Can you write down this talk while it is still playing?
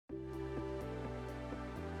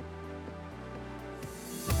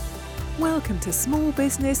Welcome to Small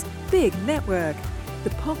Business, Big Network,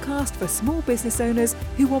 the podcast for small business owners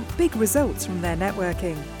who want big results from their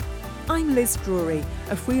networking. I'm Liz Drury,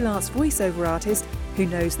 a freelance voiceover artist who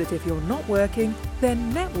knows that if you're not working,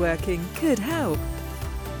 then networking could help.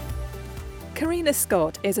 Karina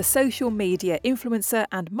Scott is a social media influencer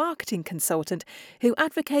and marketing consultant who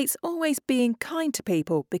advocates always being kind to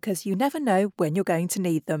people because you never know when you're going to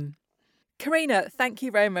need them. Karina, thank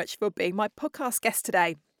you very much for being my podcast guest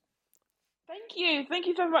today. Thank you. Thank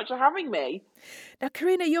you so much for having me. Now,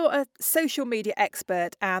 Karina, you're a social media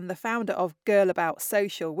expert and the founder of Girl About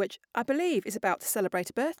Social, which I believe is about to celebrate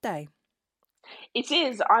a birthday. It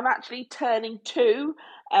is. I'm actually turning 2.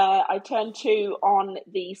 I turned 2 on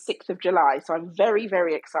the 6th of July, so I'm very,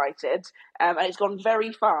 very excited. And it's gone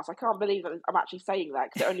very fast. I can't believe I'm actually saying that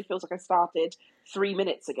because it only feels like I started 3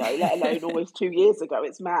 minutes ago, let alone almost 2 years ago.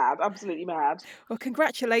 It's mad, absolutely mad. Well,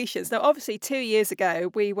 congratulations. Now, obviously, 2 years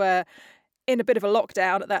ago, we were in a bit of a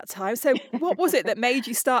lockdown at that time. So what was it that made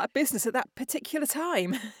you start a business at that particular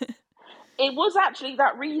time? It was actually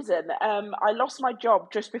that reason. I lost my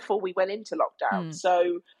job just before we went into lockdown.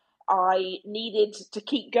 So I needed to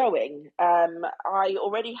keep going. I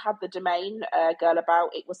already had the domain Girl About.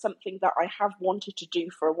 It was something that I have wanted to do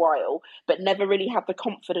for a while, but never really had the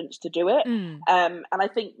confidence to do it. And I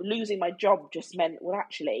think losing my job just meant, well,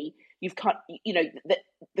 actually, you've cut,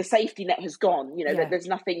 the safety net has gone, there's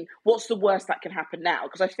nothing, what's the worst that can happen now?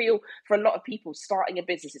 Because I feel for a lot of people starting a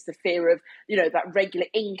business, it's the fear of, that regular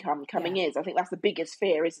income coming in. I think that's the biggest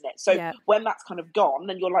fear, isn't it? So when that's kind of gone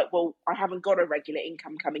and you're like, well, I haven't got a regular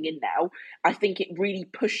income coming in now, I think it really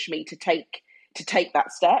pushed me to take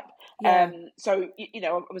that step. So,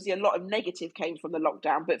 obviously a lot of negative came from the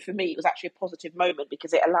lockdown, but for me, it was actually a positive moment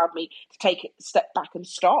because it allowed me to take a step back and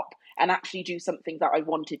stop and actually do something that I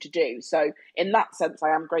wanted to do. So in that sense,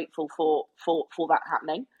 I am grateful for that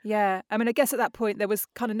happening. Yeah. I mean, I guess at that point, there was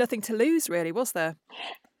kind of nothing to lose, really, was there?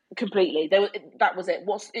 Completely. That was it.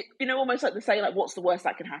 Almost like the saying, like, what's the worst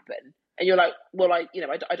that can happen? And you're like, well, I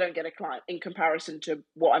don't get a client in comparison to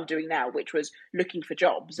what I'm doing now, which was looking for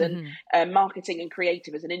jobs. And marketing and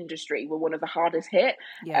creative as an industry were one of the hardest hit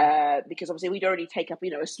because obviously we'd already take up,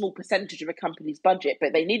 a small percentage of a company's budget,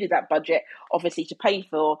 but they needed that budget obviously to pay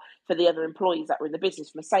for the other employees that were in the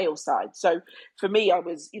business from a sales side. So for me, I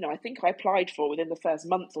was, I think I applied for within the first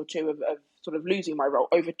month or two of sort of losing my role,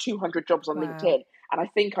 over 200 jobs on LinkedIn. And I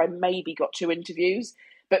think I maybe got 2 interviews,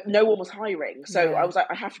 but no one was hiring. So I was like,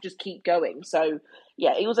 I have to just keep going. So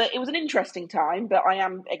it was an interesting time, but I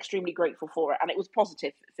am extremely grateful for it. And it was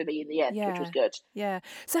positive for me in the end, which was good. Yeah.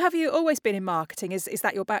 So have you always been in marketing? Is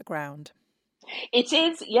that your background? It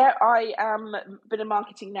is, yeah. I been in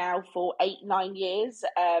marketing now for 8-9 years.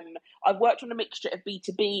 I've worked on a mixture of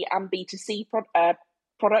B2B and B2C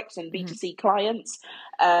products and B2C clients.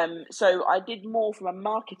 So I did more from a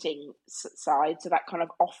marketing side, so that kind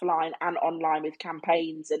of offline and online with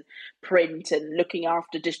campaigns and print and looking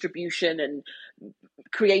after distribution and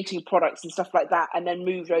creating products and stuff like that, and then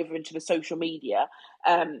moved over into the social media.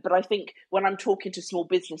 But I think when I'm talking to small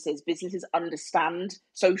businesses understand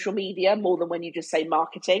social media more than when you just say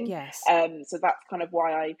marketing. Yes. So that's kind of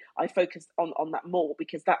why I focused on that more,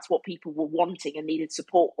 because that's what people were wanting and needed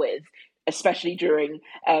support with, especially during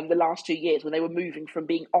the last 2 years when they were moving from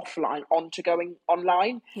being offline onto going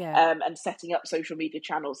online and setting up social media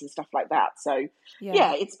channels and stuff like that. So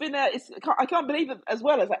it's been I can't believe it as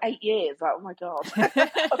well as 8 years. Like, oh my God,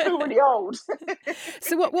 I feel really old.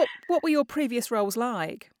 So what were your previous roles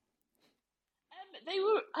like? They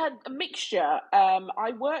had a mixture.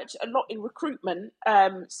 I worked a lot in recruitment,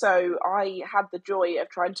 so I had the joy of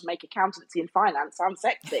trying to make accountancy and finance sound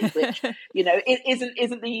sexy, which it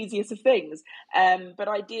isn't the easiest of things. But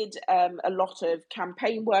I did a lot of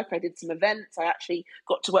campaign work. I did some events. I actually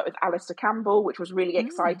got to work with Alistair Campbell, which was really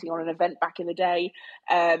exciting on an event back in the day.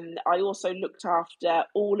 I also looked after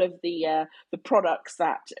all of the products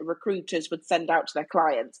that recruiters would send out to their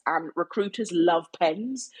clients, and recruiters love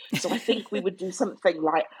pens, so I think we would do something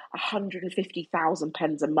like 150,000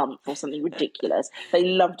 pens a month or something ridiculous. They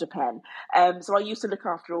loved a pen. So I used to look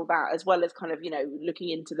after all that, as well as kind of, looking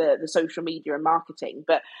into the social media and marketing.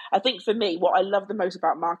 But I think for me, what I love the most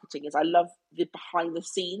about marketing is I love the behind the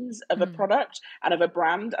scenes of a product and of a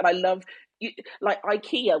brand. And I love, like,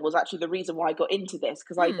 IKEA was actually the reason why I got into this,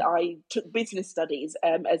 because I took business studies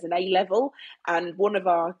as an A-level, and one of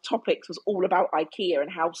our topics was all about IKEA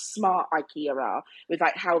and how smart IKEA are with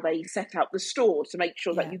like how they set out the store to make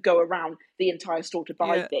sure that you go around the entire store to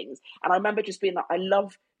buy things. And I remember just being like, I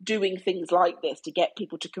love doing things like this to get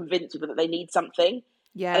people to convince people that they need something.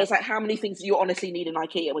 And Yeah. it's like, how many things do you honestly need in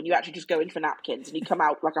IKEA when you actually just go in for napkins and you come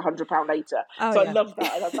out like £100 later? Oh, So I yeah. love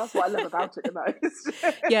that. And that's what I love about it the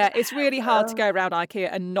most. Yeah, it's really hard to Uh, go around IKEA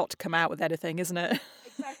and not come out with anything, isn't it?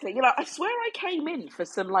 exactly. You're like, I swear I came in for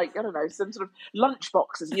some, like, I don't know, some sort of lunch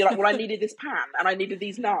boxes. And you're like, well, I needed this pan and I needed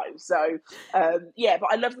these knives. So, yeah, but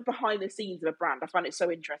I love the behind the scenes of a brand. I find it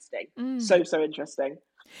so interesting. Mm. So interesting.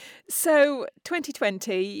 So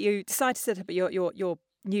 2020, you decided to set up your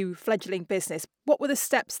new fledgling business. What were the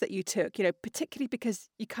steps that you took? Particularly because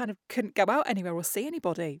you kind of couldn't go out anywhere or see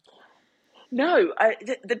anybody. No,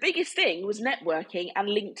 the biggest thing was networking and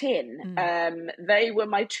LinkedIn. Mm. They were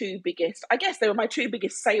my two biggest, I guess they were my two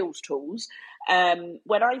biggest sales tools.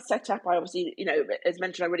 When I set up, I obviously, as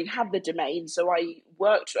mentioned, I already had the domain. So I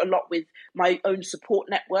worked a lot with my own support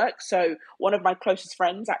network. So one of my closest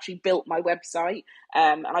friends actually built my website,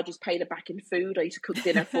 and I just paid her back in food. I used to cook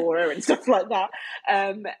dinner for her and stuff like that,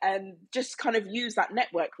 and just kind of use that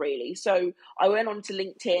network really. So I went on to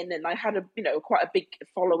LinkedIn and I had quite a big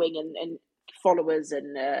following and followers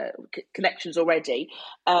and connections already,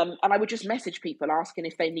 and I would just message people asking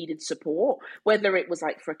if they needed support, whether it was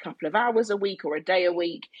like for a couple of hours a week or a day a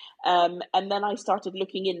week, and then I started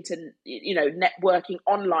looking into networking,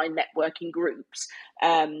 online networking groups,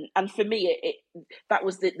 and for me that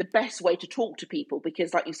was the best way to talk to people,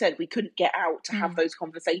 because like you said, we couldn't get out to have those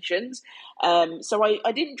conversations. So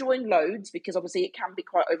I didn't join loads because obviously it can be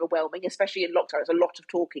quite overwhelming, especially in lockdown. It was a lot of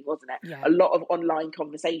talking, wasn't it? Yeah. A lot of online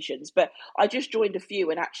conversations. But I just joined a few,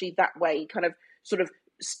 and actually that way kind of sort of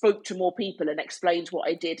spoke to more people and explained what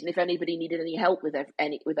I did and if anybody needed any help with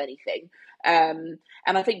anything. And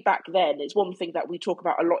I think back then it's one thing that we talk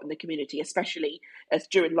about a lot in the community, especially as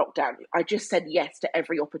during lockdown. I just said yes to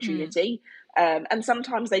every opportunity. And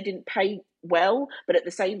sometimes they didn't pay well, but at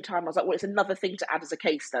the same time I was like, well, it's another thing to add as a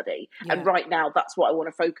case study. Yeah. And right now that's what I want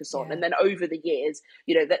to focus on. Yeah. And then over the years,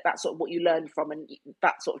 that's sort of what you learn from, and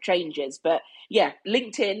that sort of changes. But yeah,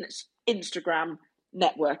 LinkedIn, Instagram,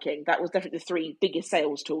 networking, that was definitely the three biggest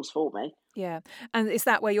sales tools for me. Yeah. And is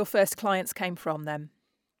that where your first clients came from then?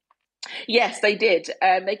 Yes, they did.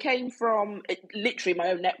 They came from literally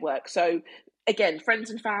my own network. So again,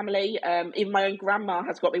 friends and family. Even my own grandma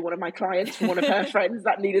has got me one of my clients from one of her friends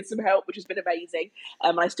that needed some help, which has been amazing.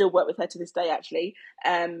 I still work with her to this day, actually.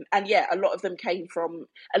 And yeah, a lot of them came from,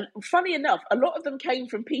 funny enough, a lot of them came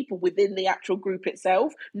from people within the actual group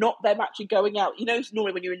itself, not them actually going out.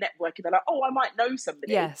 Normally when you're in networking, they're like, oh, I might know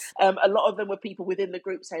somebody. Yes. A lot of them were people within the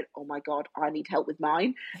group saying, oh my God, I need help with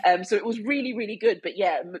mine. So it was really, really good. But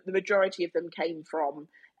yeah, the majority of them came from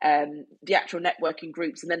the actual networking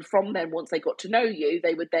groups, and then from then, once they got to know you,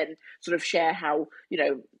 they would then sort of share how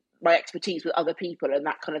my expertise with other people, and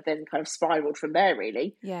that kind of spiraled from there,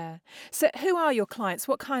 really. Yeah. So who are your clients?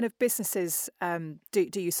 What kind of businesses do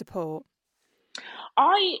you support?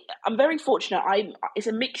 I'm very fortunate. It's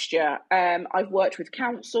a mixture. I've worked with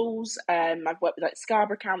councils. I've worked with like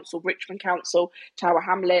Scarborough Council, Richmond Council, Tower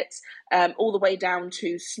Hamlets, all the way down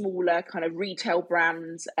to smaller kind of retail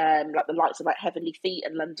brands, like the likes of like Heavenly Feet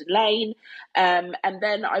and London Lane. And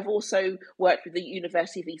then I've also worked with the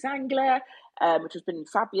University of East Anglia, which has been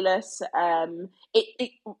fabulous.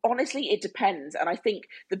 It honestly, it depends. And I think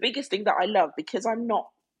the biggest thing that I love, because I'm not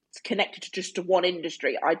connected to one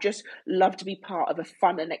industry, I just love to be part of a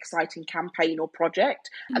fun and exciting campaign or project.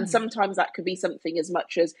 And sometimes that could be something as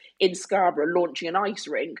much as in Scarborough launching an ice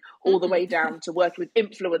rink, all the way down to working with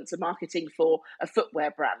influencer marketing for a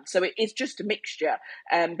footwear brand. So it's just a mixture.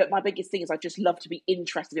 But my biggest thing is I just love to be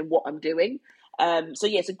interested in what I'm doing. So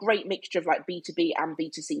yeah, it's a great mixture of like B2B and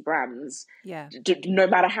B2C brands. Yeah. No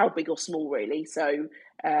matter how big or small, really. So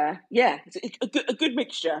yeah, it's a good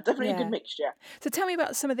mixture. Definitely a good mixture. So tell me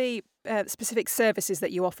about some of the specific services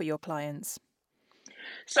that you offer your clients.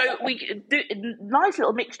 So we do a nice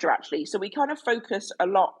little mixture, actually. So we kind of focus a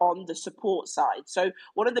lot on the support side. So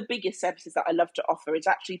one of the biggest services that I love to offer is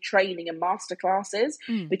actually training and masterclasses,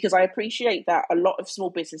 because I appreciate that a lot of small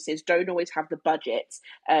businesses don't always have the budgets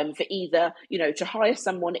for either, to hire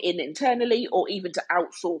someone in internally or even to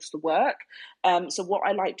outsource the work. So what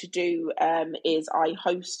I like to do is I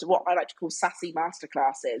host what I like to call sassy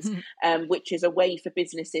masterclasses, which is a way for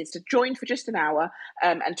businesses to join for just an hour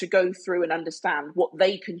and to go through and understand what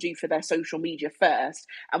they can do for their social media first.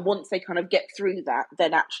 And once they kind of get through that,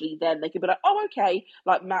 then they can be like, oh, okay,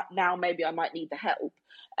 like now maybe I might need the help.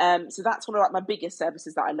 So that's one of like my biggest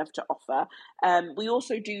services that I love to offer. We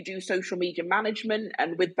also do social media management,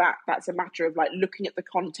 and with that's a matter of like looking at the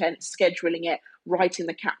content, scheduling it, writing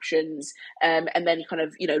the captions, and then kind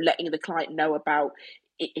of letting the client know about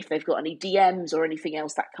if they've got any DMs or anything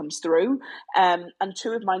else that comes through. And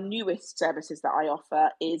two of my newest services that I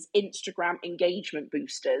offer is Instagram engagement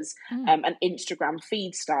boosters and Instagram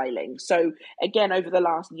feed styling. So again, over the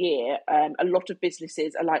last year, a lot of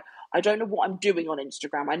businesses are like, I don't know what I'm doing on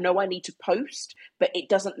Instagram. I know I need to post, but it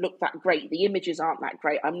doesn't look that great. The images aren't that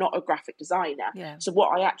great. I'm not a graphic designer. Yeah. So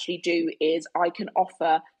what I actually do is I can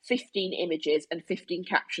offer 15 images and 15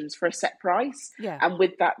 captions for a set price. Yeah. And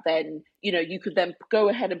with that, then, you could then go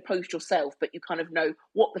ahead and post yourself, but you kind of know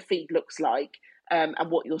what the feed looks like and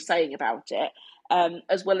what you're saying about it.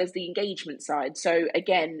 As well as the engagement side. So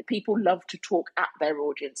again, people love to talk at their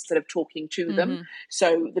audience instead of talking to them.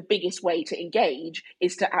 So the biggest way to engage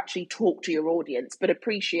is to actually talk to your audience, but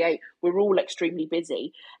appreciate we're all extremely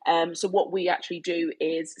busy. So what we actually do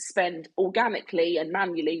is spend organically and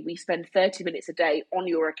manually, we spend 30 minutes a day on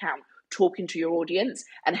your account talking to your audience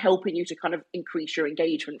and helping you to kind of increase your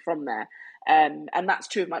engagement from there. And that's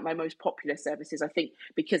two of my most popular services, I think,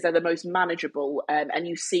 because they're the most manageable, and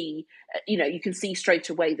you see, you can see straight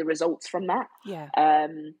away the results from that. Yeah.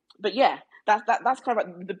 But yeah, that's kind of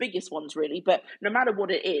like the biggest ones, really. But no matter what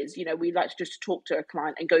it is, we like to just talk to a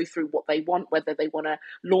client and go through what they want, whether they want to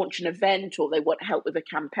launch an event or they want help with a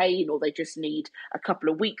campaign or they just need a couple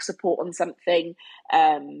of weeks support on something.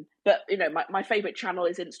 But my favorite channel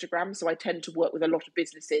is Instagram, so I tend to work with a lot of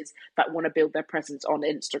businesses that want to build their presence on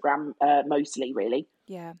Instagram, mostly, really.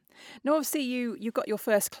 Yeah. Now, obviously, you got your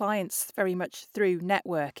first clients very much through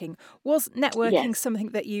networking. Was networking something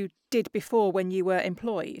that you did before when you were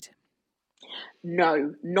employed?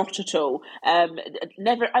 No, not at all.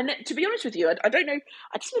 Never. To be honest with you, I don't know.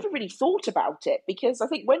 I just never really thought about it because I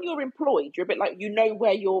think when you're employed, you're a bit like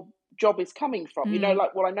where your job is coming from.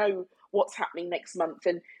 I know what's happening next month,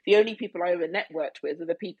 and the only people I ever networked with are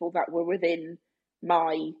the people that were within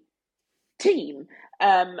my team.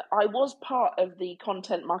 I was part of the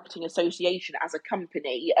Content Marketing Association as a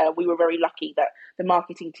company. We were very lucky that the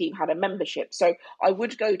marketing team had a membership. So I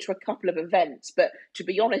would go to a couple of events, but to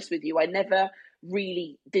be honest with you, I never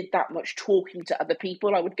really did that much talking to other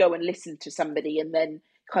people. I would go and listen to somebody and then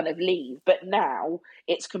kind of leave. But now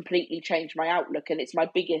it's completely changed my outlook, and it's my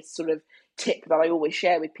biggest sort of tip that I always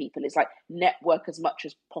share with people is like network as much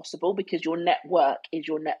as possible because your network is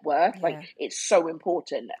your net worth. Yeah. Like it's so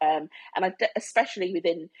important. And especially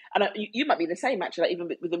within, and you might be the same actually, like even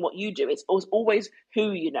within what you do, it's always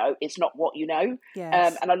who you know, it's not what you know.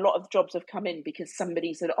 Yes. And a lot of jobs have come in because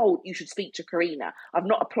somebody said, oh, you should speak to Karina. I've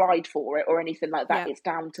not applied for it or anything like that. Yeah. It's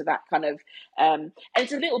down to that kind of, and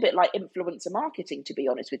it's a little bit like influencer marketing, to be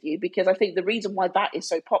honest with you, because I think the reason why that is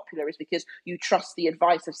so popular is because you trust the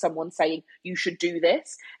advice of someone saying, you should do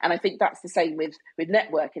this. And I think that's the same with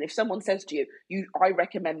networking. If someone says to you, I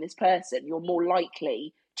recommend this person, you're more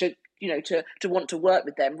likely to want to work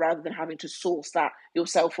with them rather than having to source that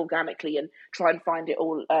yourself organically and try and find it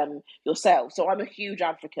all yourself. So I'm a huge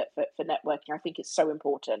advocate for networking. I think it's so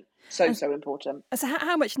important. So important. So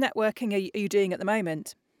how much networking are you doing at the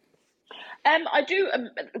moment? I do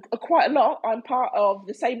quite a lot. I'm part of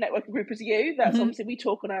the same networking group as you. That's obviously we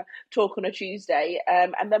talk on a Tuesday,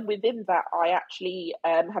 and then within that, I actually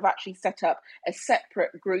have set up a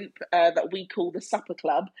separate group that we call the Supper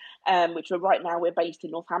Club, which right now we're based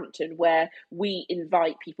in Northampton, where we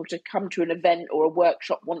invite people to come to an event or a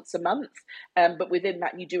workshop once a month. But within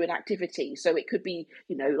that, you do an activity. So it could be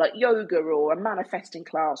like yoga or a manifesting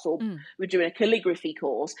class, or we're doing a calligraphy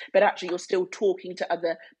course. But actually, you're still talking to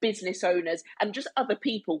other business owners and just other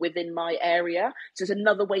people within my area. So it's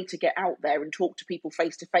another way to get out there and talk to people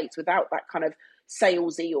face to face without that kind of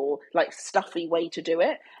salesy or like stuffy way to do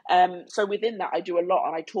it. So within that, I do a lot,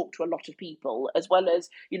 and I talk to a lot of people, as well as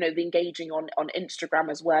the engaging on Instagram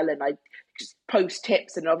as well. And I just post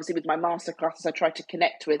tips, and obviously with my masterclasses, I try to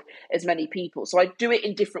connect with as many people. So I do it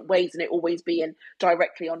in different ways, and it always being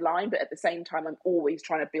directly online, but at the same time, I'm always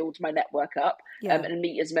trying to build my network up and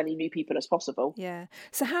meet as many new people as possible. Yeah.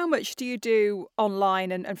 So how much do you do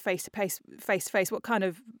online and face to face? What kind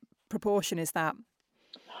of proportion is that?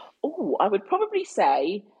 Oh, I would probably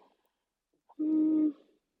say,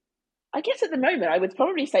 I guess at the moment, I would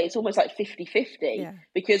probably say it's almost like 50-50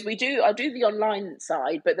 because I do the online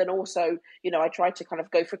side, but then also, I try to kind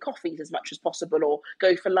of go for coffees as much as possible or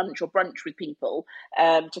go for lunch or brunch with people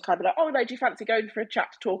to kind of like, oh, no, do you fancy going for a chat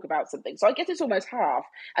to talk about something? So I guess it's almost half.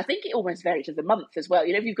 I think it almost varies with the month as well.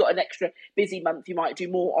 If you've got an extra busy month, you might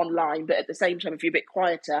do more online, but at the same time, if you're a bit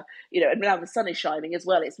quieter, and now the sun is shining as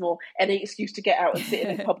well, it's more any excuse to get out and sit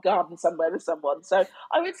in a pub garden somewhere with someone. So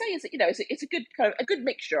I would say it's a good kind of a good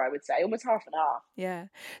mixture, I would say. Almost half and half. Yeah.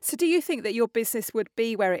 So do you think that your business would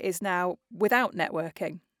be where it is now without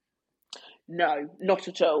networking? No, not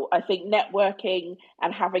at all. I think networking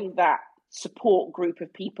and having that support group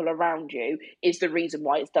of people around you is the reason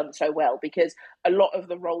why it's done so well, because a lot of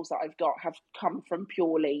the roles that I've got have come from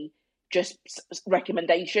purely just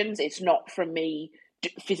recommendations. It's not from me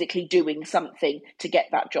physically doing something to get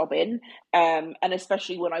that job in. And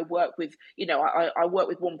especially when I work with, I work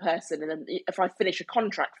with one person, and then if I finish a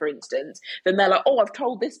contract, for instance, then they're like, oh, I've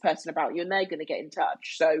told this person about you, and they're going to get in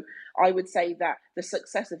touch. So I would say that the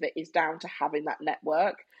success of it is down to having that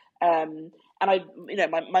network. And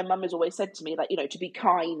my mum has always said to me, like, to be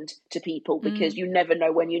kind to people, because you never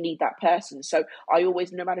know when you need that person. So I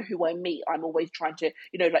always, no matter who I meet, I'm always trying to,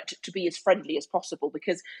 to be as friendly as possible,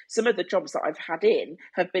 because some of the jobs that I've had in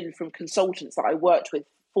have been from consultants that I worked with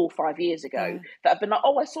 4 or 5 years ago that have been like,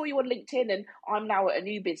 oh, I saw you on LinkedIn and I'm now at a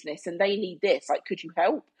new business and they need this. Like, could you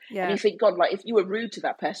help? Yeah. And you think, God, like if you were rude to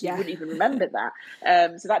that person, you wouldn't even remember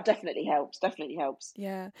that. So that definitely helps.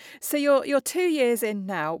 Yeah. So you're 2 years in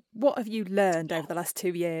now. What have you learned over the last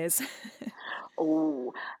 2 years?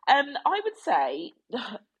 I would say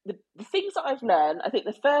the things that I've learned, I think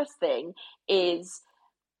the first thing is,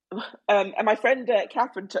 and my friend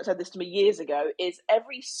Catherine said this to me years ago, is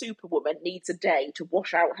every superwoman needs a day to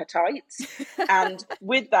wash out her tights. And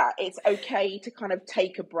with that, it's okay to kind of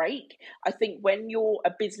take a break. I think when you're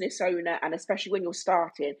a business owner, and especially when you're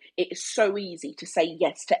starting, it is so easy to say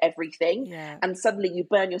yes to everything. Yeah. And suddenly you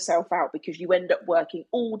burn yourself out because you end up working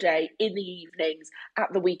all day, in the evenings,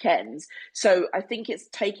 at the weekends. So I think it's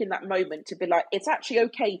taking that moment to be like, it's actually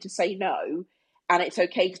okay to say no, and it's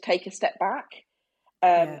okay to take a step back.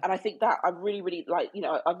 And I think that I really, really like,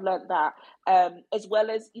 I've learned that, as well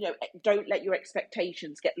as, don't let your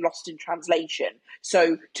expectations get lost in translation.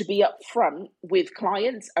 So to be upfront with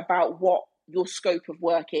clients about what your scope of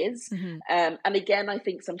work is. And again, I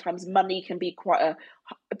think sometimes money can be quite a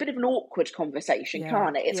bit of an awkward conversation,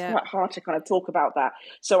 can't it? It's quite hard to kind of talk about that.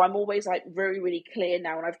 So I'm always like very, really clear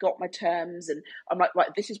now, and I've got my terms, and I'm like, right,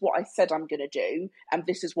 this is what I said I'm going to do, and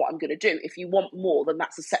this is what I'm going to do. If you want more, then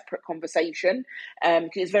that's a separate conversation. Because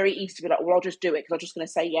it's very easy to be like, well, I'll just do it because I'm just going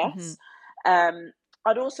to say yes.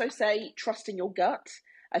 I'd also say trust in your gut.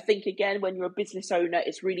 I think, again, when you're a business owner,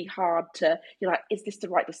 it's really hard you're like, is this the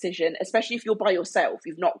right decision? Especially if you're by yourself,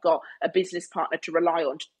 you've not got a business partner to rely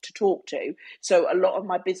on to talk to. So a lot of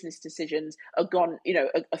my business decisions are gone,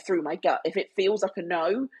 are through my gut. If it feels like a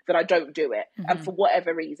no, then I don't do it. And for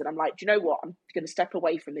whatever reason, I'm like, do you know what? I'm going to step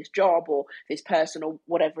away from this job or this person or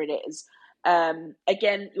whatever it is.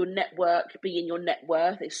 Again, your network, being your net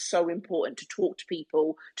worth, is so important, to talk to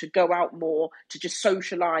people, to go out more, to just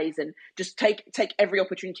socialize, and just take every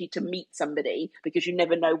opportunity to meet somebody, because you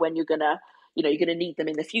never know when you're gonna need them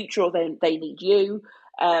in the future, or they need you.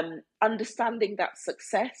 Understanding that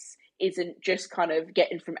success isn't just kind of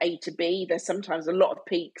getting from A to B. There's sometimes a lot of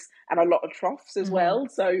peaks and a lot of troughs as well.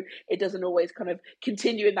 So it doesn't always kind of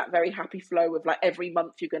continue in that very happy flow of like every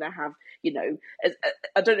month you're going to have,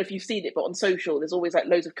 I don't know if you've seen it, but on social, there's always like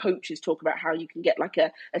loads of coaches talk about how you can get like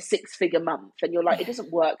a 6-figure month. And you're like, it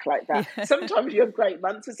doesn't work like that. Sometimes you have great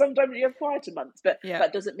months and sometimes you have quieter months, but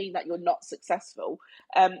that doesn't mean that you're not successful.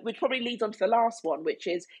 Which probably leads on to the last one, which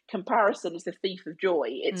is comparison is the thief of joy.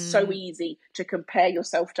 It's so easy to compare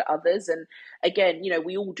yourself to others. And again,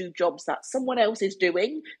 we all do jobs that someone else is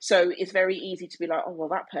doing. So it's very easy to be like, oh, well,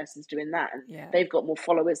 that person's doing that, and they've got more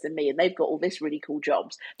followers than me, and they've got all this really cool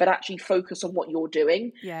jobs. But actually focus on what you're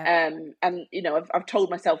doing. And I've told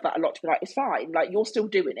myself that a lot, to be like, it's fine. Like, you're still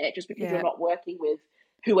doing it. Just because you're not working with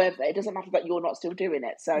whoever, it doesn't matter that you're not still doing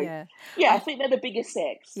it. So I think they're the biggest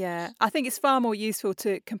 6. I think it's far more useful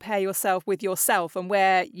to compare yourself with yourself and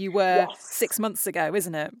where you were 6 months ago,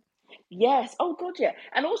 isn't it? Yes. Oh, God, yeah.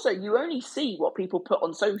 And also, you only see what people put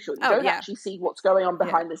on social. You don't actually see what's going on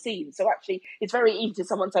behind the scenes. So actually, it's very easy to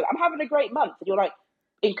someone say, I'm having a great month. And you're like,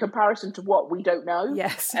 in comparison to what? We don't know.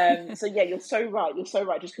 Yes. So yeah, you're so right.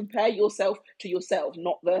 Just compare yourself to yourself,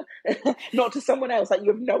 not to someone else. Like,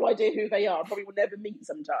 you have no idea who they are. Probably will never meet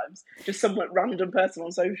sometimes. Just some random person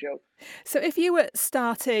on social. So if you were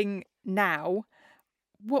starting now,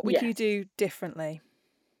 what would you do differently?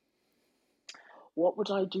 What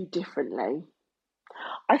would I do differently?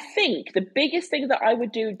 I think the biggest thing that I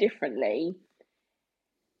would do differently,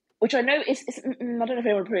 which I know is I don't know if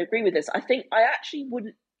anyone would agree with this, I think I actually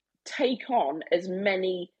wouldn't take on as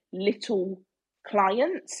many little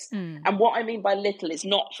clients. And what I mean by little is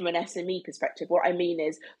not from an SME perspective. What I mean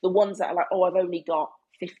is the ones that are like, oh, I've only got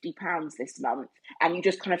 £50 this month, and you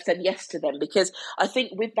just kind of said yes to them. Because I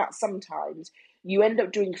think with that, sometimes you end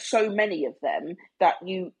up doing so many of them that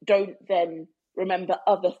you don't then remember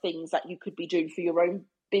other things that you could be doing for your own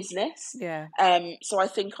business. Yeah. So I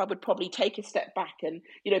think I would probably take a step back and,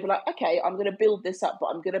 be like, okay, I'm going to build this up, but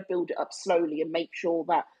I'm going to build it up slowly and make sure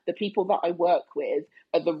that the people that I work with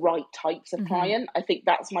are the right types of client. I think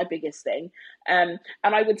that's my biggest thing. And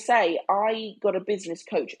I would say I got a business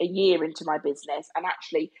coach a year into my business. And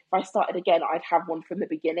actually, if I started again, I'd have one from the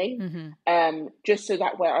beginning, just so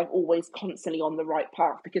that way I'm always constantly on the right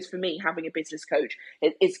path. Because for me, having a business coach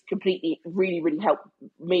is completely, really, really helped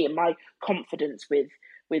me and my confidence with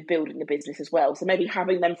building a business as well. So maybe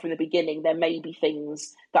having them from the beginning, there may be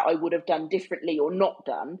things that I would have done differently or not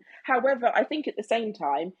done. However, I think at the same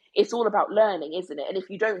time, it's all about learning, isn't it? And if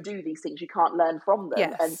you don't do these things, you can't learn from them.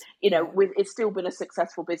 Yes. And, it's still been a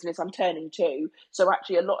successful business. I'm turning 2. So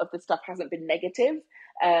actually a lot of the stuff hasn't been negative.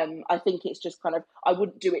 I think it's just kind of, I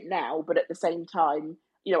wouldn't do it now, but at the same time,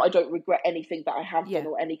 I don't regret anything that I have done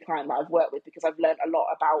or any client that I've worked with, because I've learned a lot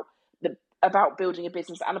about building a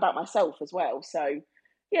business and about myself as well. So,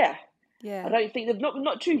 yeah. I don't think there's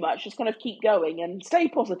not too much. Just kind of keep going and stay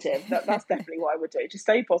positive. That's definitely what I would do. Just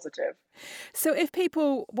stay positive. So if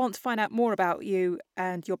people want to find out more about you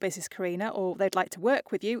and your business, Karina, or they'd like to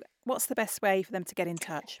work with you, what's the best way for them to get in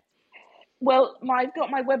touch? Well, I've got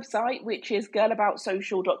my website, which is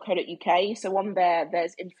girlaboutsocial.co.uk. So on there,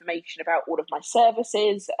 there's information about all of my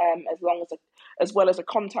services, as well as a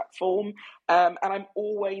contact form. And I'm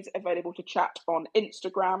always available to chat on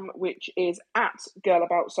Instagram, which is at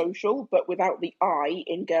girlaboutsocial, but without the I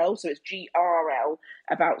in girl. So it's GRL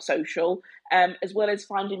about social, as well as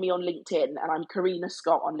finding me on LinkedIn. And I'm Karina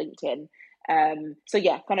Scott on LinkedIn. So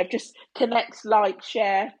yeah, kind of just connect, like,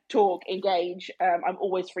 share, talk, engage. I'm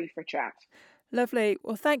always free for a chat. Lovely.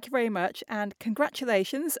 Well, thank you very much, and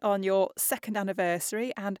congratulations on your 2nd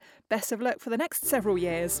anniversary, and best of luck for the next several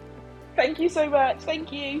years. Thank you so much.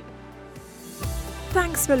 Thank you.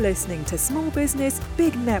 Thanks for listening to Small Business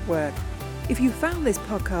Big Network. If you found this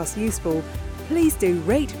podcast useful, please do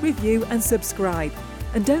rate, review and subscribe.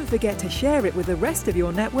 And don't forget to share it with the rest of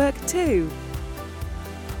your network too.